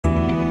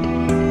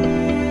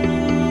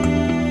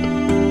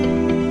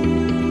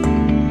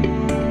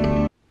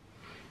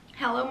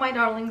my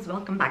darlings,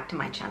 welcome back to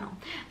my channel.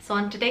 So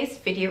on today's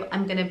video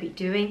I'm going to be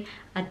doing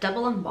a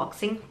double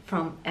unboxing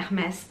from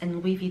Hermes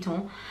and Louis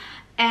Vuitton,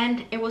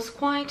 and it was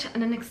quite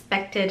an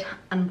unexpected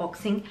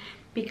unboxing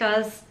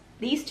because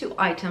these two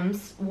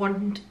items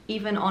weren't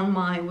even on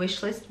my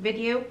wish list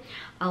video.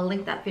 I'll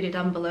link that video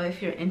down below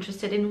if you're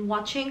interested in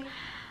watching,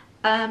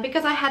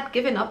 because I had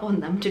given up on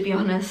them, to be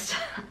honest.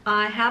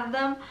 I had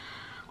them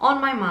on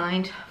my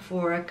mind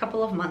for a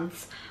couple of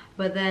months,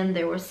 but then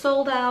they were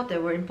sold out, they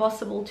were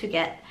impossible to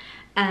get,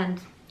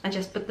 and I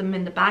just put them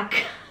in the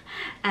back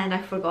and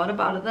I forgot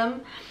about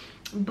them.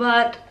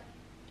 But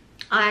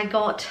I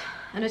got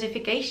a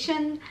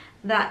notification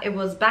that it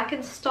was back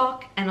in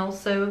stock, and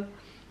also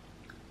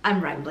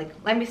I'm rambling.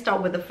 Let me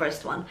start with the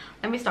first one.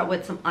 Let me start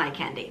with some eye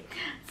candy.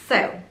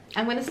 So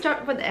I'm going to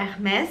start with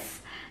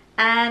Hermes,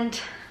 and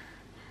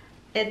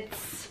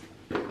it's,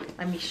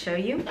 let me show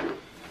you.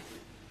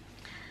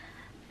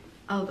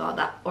 Oh god,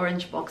 that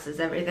orange box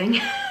is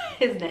everything,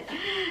 isn't it?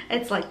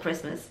 It's like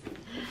Christmas.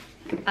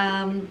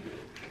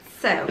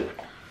 So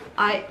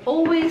I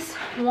always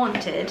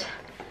wanted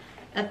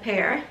a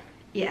pair,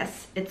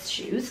 yes, it's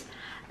shoes,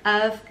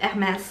 of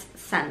Hermes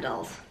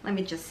sandals. Let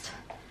me just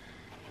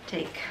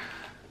take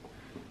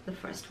the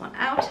first one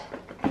out,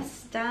 put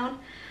this down.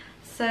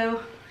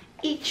 So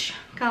each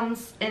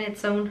comes in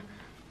its own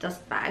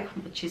dust bag,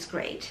 which is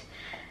great.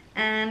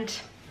 And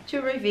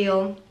to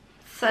reveal,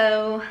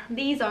 so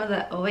these are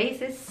the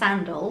Oasis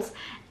sandals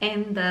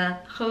in the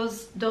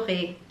Rose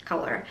Doré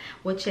color,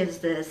 which is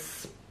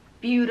this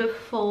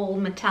beautiful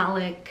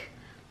metallic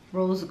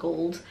rose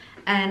gold,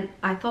 and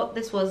I thought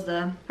this was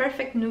the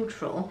perfect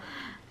neutral.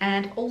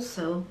 And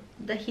also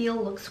the heel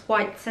looks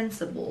quite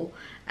sensible,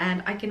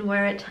 and I can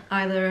wear it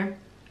either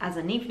as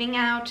an evening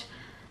out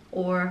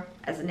or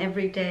as an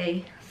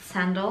everyday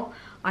sandal.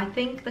 I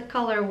think the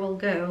color will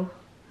go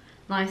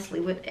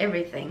nicely with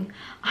everything.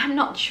 I'm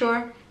not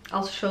sure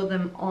I'll show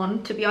them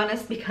on, to be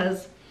honest,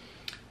 because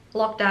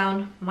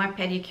lockdown, my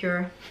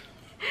pedicure,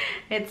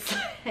 it's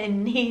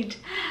in need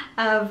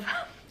of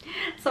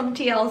some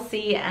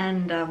TLC,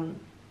 and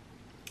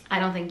I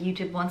don't think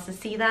YouTube wants to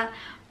see that.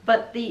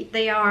 But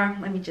they are,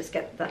 let me just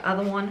get the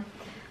other one.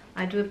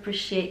 I do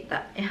appreciate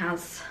that it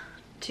has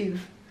two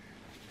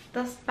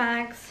dust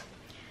bags,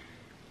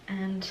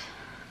 and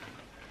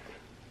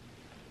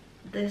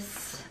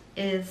this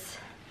is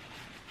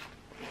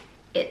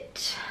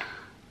it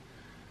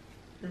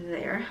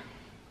there,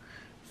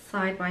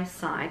 side by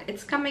side.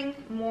 It's coming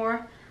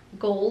more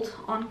gold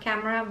on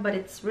camera, but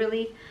it's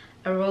really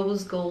a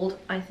rose gold.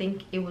 I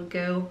think it would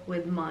go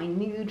with my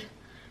nude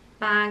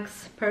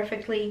bags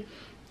perfectly,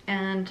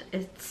 and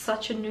it's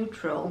such a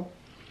neutral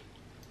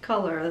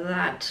color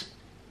that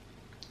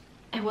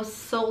it was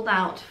sold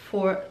out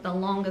for the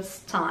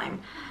longest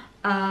time.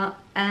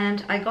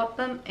 And I got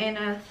them in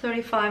a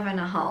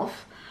 35.5.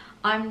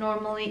 I'm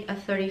normally a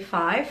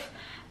 35,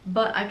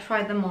 but I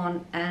tried them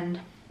on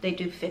and they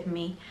do fit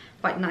me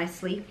quite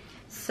nicely.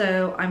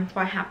 So I'm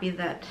quite happy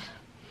that,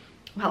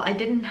 well, I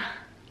didn't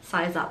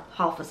size up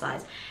half a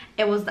size.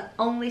 It was the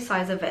only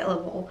size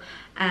available,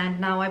 and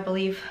now I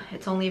believe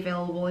it's only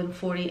available in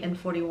 40 and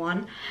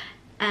 41.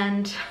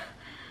 And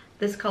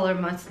this color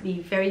must be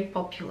very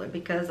popular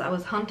because I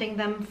was hunting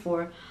them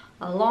for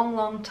a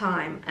long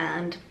time,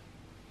 and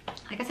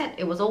like I said,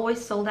 it was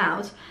always sold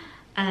out,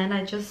 and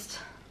I just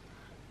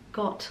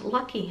got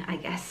lucky, I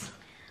guess.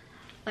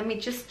 Let me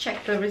just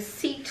check the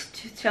receipt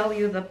to tell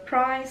you the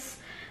price.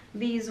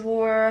 These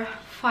were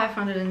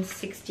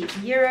 560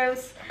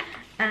 euros,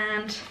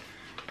 and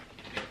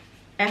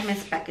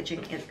Hermes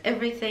packaging is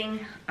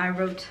everything. I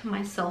wrote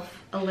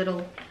myself a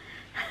little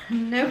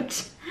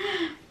note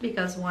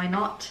because why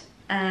not?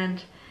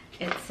 And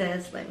it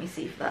says, let me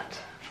see if that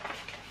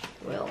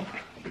will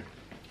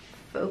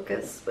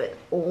focus with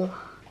all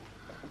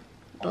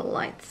the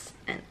lights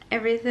and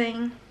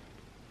everything.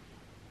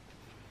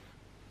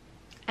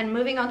 And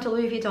moving on to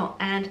Louis Vuitton,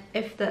 and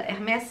if the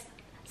Hermes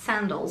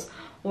sandals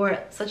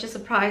were such a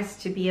surprise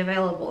to be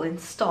available in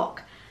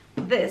stock,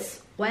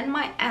 this, when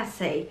my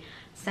essay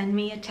sent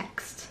me a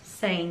text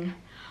saying,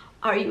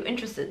 "Are you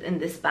interested in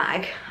this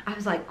bag?" I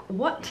was like,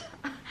 what?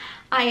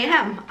 I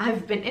am.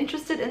 I've been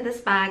interested in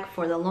this bag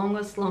for the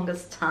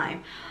longest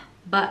time,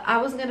 but I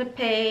was gonna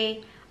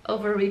pay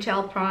over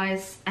retail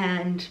price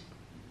and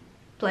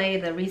play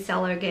the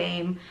reseller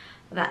game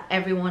that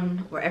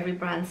everyone or every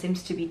brand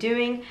seems to be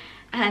doing.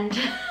 And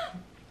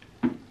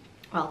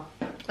well,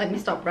 let me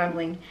stop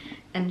rambling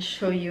and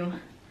show you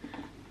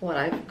what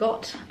I've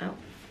got. Oh,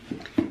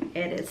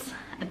 it is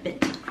a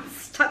bit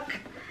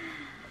stuck.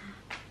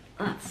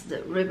 That's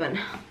the ribbon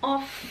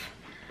off.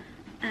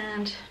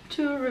 And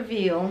to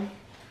reveal,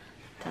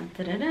 dun,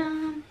 dun, dun,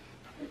 dun,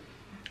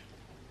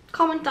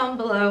 comment down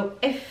below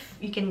if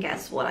you can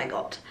guess what I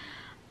got.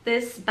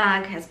 This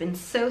bag has been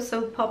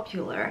so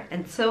popular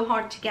and so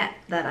hard to get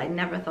that I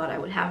never thought I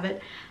would have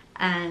it,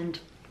 and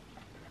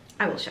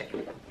I will show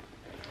you.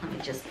 Let me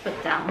just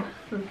put down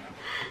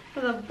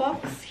the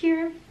box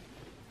here.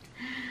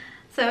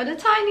 So the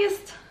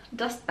tiniest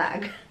dust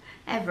bag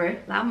ever,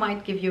 that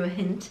might give you a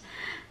hint,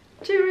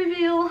 to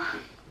reveal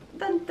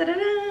Dun, dun, dun,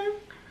 dun.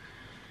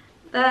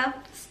 The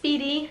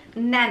Speedy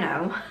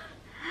Nano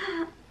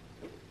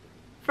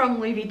from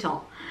Louis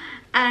Vuitton.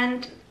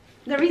 And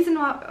the reason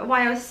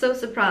why I was so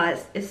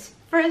surprised is,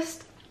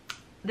 first,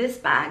 this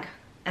bag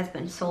has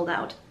been sold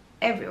out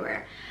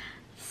everywhere.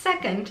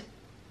 Second,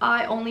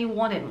 I only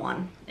wanted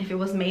one if it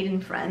was made in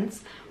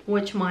France,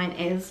 which mine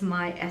is.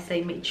 My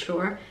essay made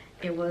sure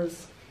it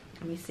was.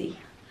 Let me see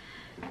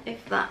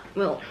if that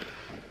will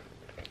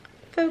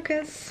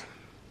focus.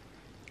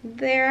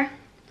 There.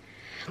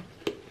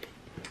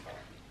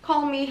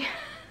 Call me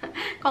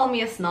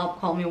a snob,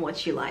 call me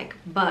what you like,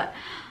 but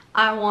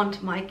I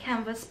want my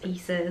canvas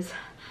pieces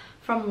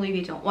from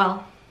Louis Vuitton.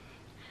 Well,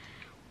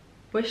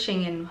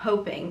 wishing and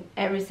hoping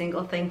every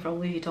single thing from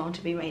Louis Vuitton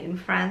to be made in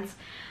France,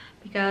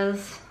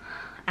 because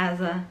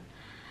as a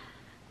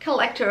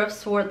collector of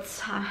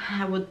sorts,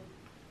 I would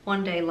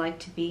one day like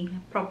to be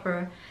a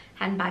proper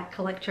handbag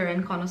collector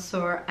and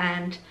connoisseur,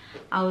 and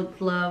I would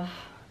love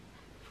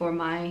for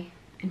my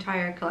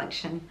entire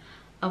collection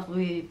of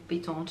Louis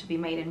Vuitton to be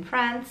made in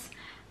France,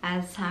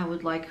 as I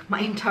would like my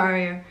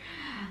entire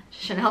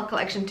Chanel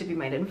collection to be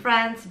made in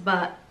France.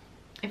 But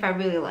if I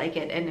really like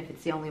it, and if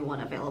it's the only one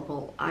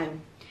available, I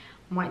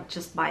might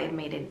just buy it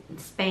made in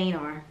Spain,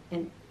 or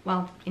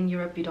in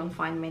Europe you don't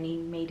find many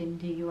made in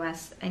the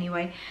US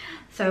anyway.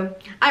 So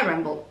I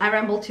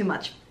ramble too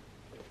much.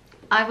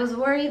 I was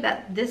worried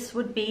that this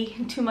would be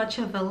too much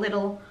of a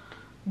little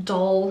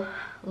doll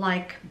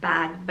like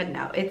bag, but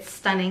no, it's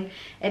stunning.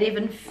 It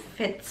even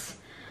fits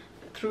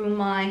through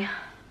my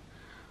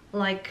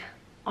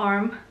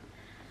arm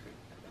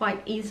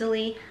quite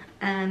easily,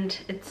 and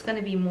it's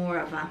gonna be more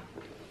of a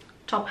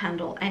top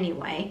handle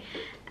anyway.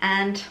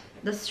 And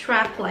the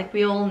strap, like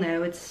we all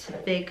know, it's a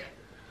big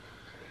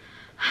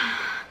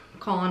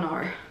con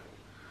or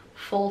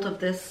fault of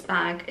this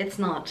bag. It's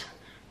not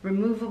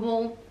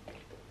removable,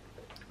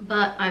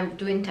 but I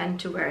do intend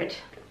to wear it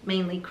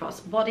mainly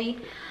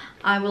crossbody.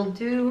 I will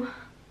do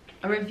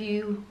a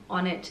review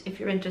on it if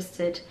you're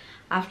interested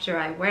after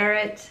I wear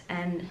it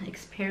and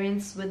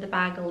experience with the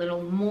bag a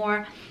little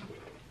more.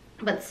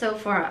 But so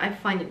far I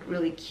find it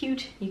really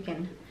cute. You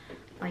can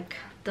like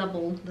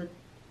double the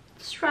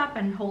strap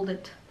and hold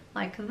it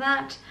like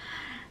that.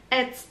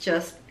 It's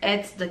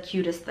the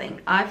cutest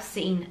thing. I've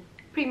seen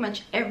pretty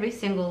much every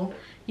single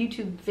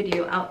YouTube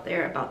video out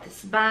there about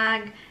this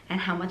bag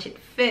and how much it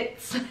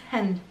fits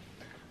and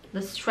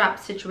the strap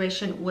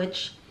situation,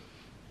 which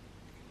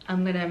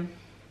I'm gonna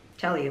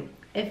tell you,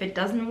 if it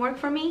doesn't work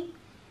for me,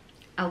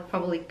 I'll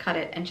probably cut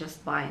it and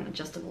just buy an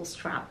adjustable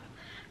strap.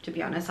 To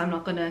be honest, I'm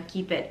not gonna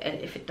keep it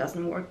if it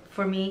doesn't work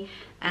for me,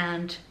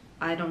 and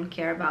I don't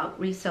care about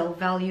resale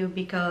value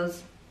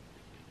because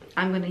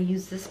I'm gonna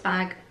use this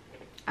bag.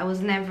 I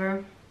was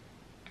never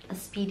a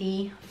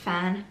Speedy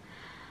fan.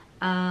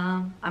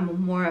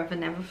 I'm more of a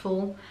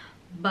Neverfull,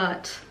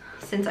 but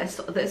since I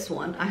saw this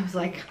one, I was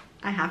like,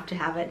 I have to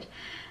have it.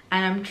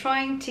 And I'm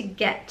trying to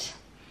get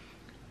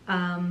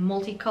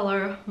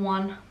multicolor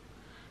one,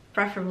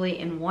 preferably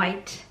in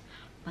white,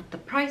 but the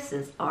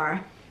prices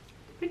are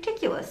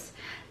ridiculous.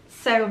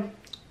 So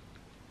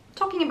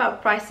talking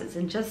about prices,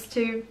 and just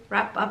to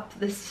wrap up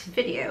this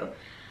video,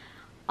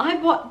 I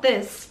bought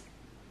this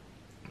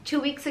 2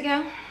 weeks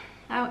ago.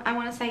 I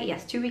want to say,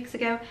 yes, 2 weeks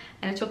ago,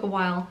 and it took a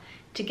while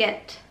to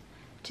get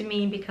to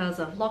me because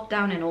of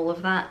lockdown and all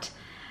of that.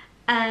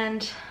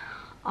 And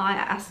I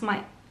asked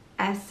my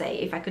essay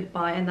if I could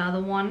buy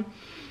another one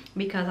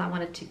because I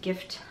wanted to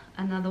gift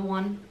another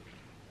one,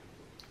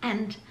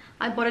 and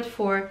I bought it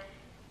for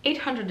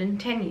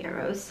 810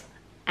 euros,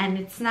 and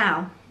it's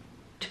now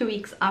 2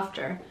 weeks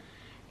after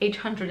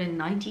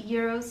 890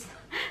 euros.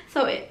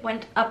 So it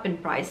went up in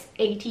price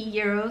 80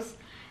 euros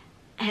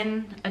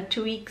in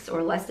 2 weeks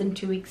or less than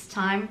 2 weeks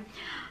time.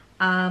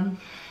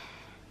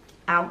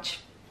 Ouch.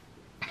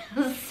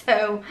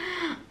 So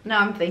now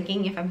I'm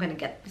thinking if I'm gonna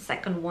get the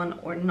second one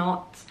or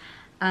not.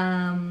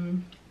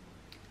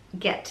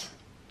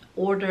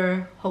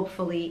 Order,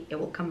 hopefully it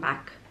will come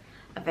back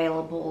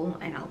available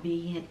and I'll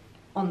be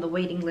on the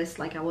waiting list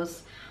like I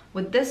was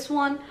with this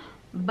one.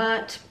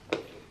 But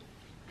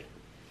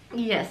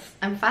yes,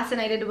 I'm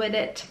fascinated with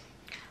it.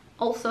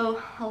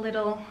 Also, a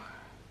little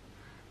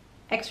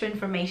extra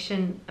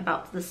information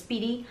about the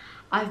Speedy.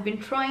 I've been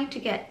trying to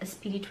get a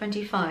Speedy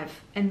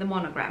 25 in the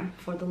monogram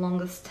for the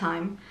longest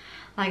time.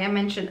 Like I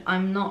mentioned,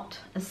 I'm not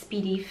a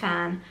Speedy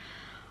fan,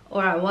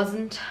 or I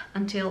wasn't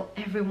until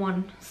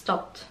everyone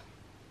stopped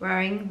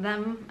wearing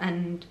them,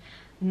 and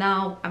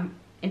now I'm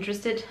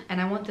interested and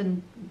I want the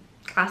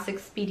classic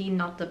Speedy,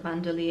 not the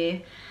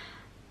bandolier,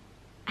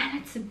 and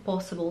it's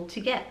impossible to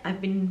get. I've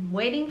been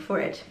waiting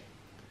for it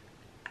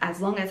as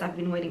long as I've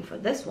been waiting for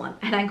this one,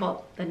 and I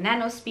got the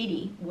Nano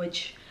Speedy,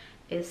 which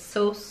is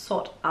so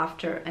sought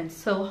after and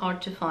so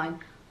hard to find,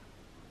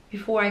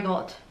 before I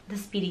got the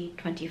Speedy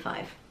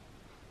 25.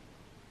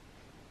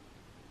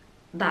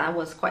 That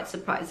was quite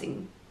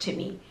surprising to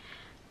me.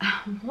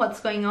 What's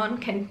going on?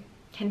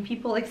 Can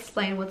people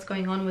explain what's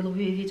going on with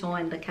Louis Vuitton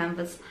and the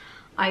canvas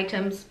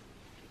items?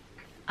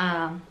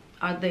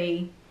 Are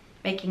they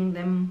making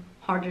them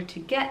harder to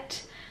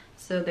get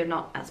so they're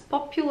not as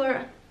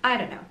popular. I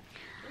don't know.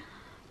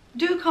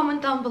 Do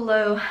comment down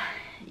below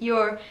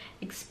your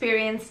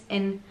experience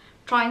in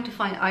trying to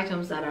find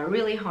items that are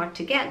really hard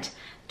to get.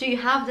 Do you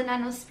have the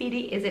Nano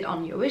Speedy? Is it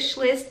on your wish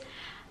list?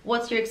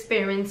 What's your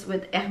experience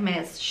with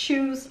Hermes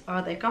shoes?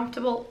 Are they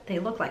comfortable? They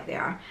look like they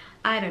are.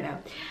 I don't know.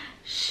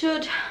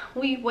 Should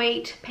we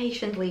wait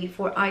patiently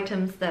for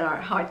items that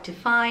are hard to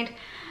find?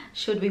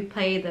 Should we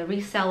play the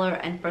reseller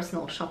and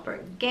personal shopper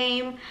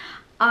game?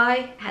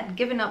 I had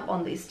given up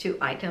on these two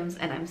items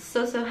and I'm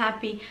so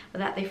happy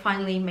that they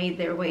finally made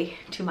their way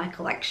to my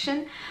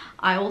collection.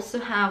 I also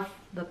have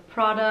the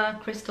Prada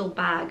crystal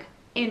bag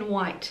in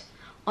white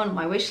on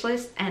my wish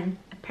list, and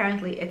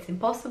apparently it's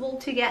impossible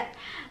to get.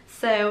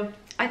 So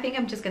I think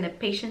I'm just gonna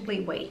patiently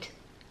wait,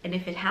 and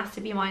if it has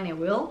to be mine, I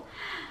will.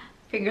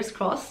 Fingers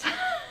crossed.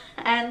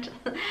 And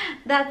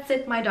that's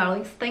it, my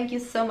darlings. Thank you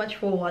so much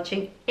for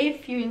watching.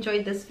 If you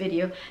enjoyed this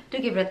video, do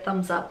give it a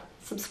thumbs up,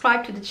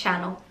 subscribe to the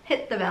channel,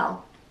 hit the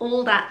bell,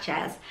 all that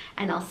jazz,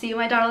 and I'll see you,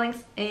 my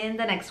darlings, in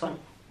the next one.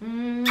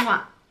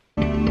 Mwah.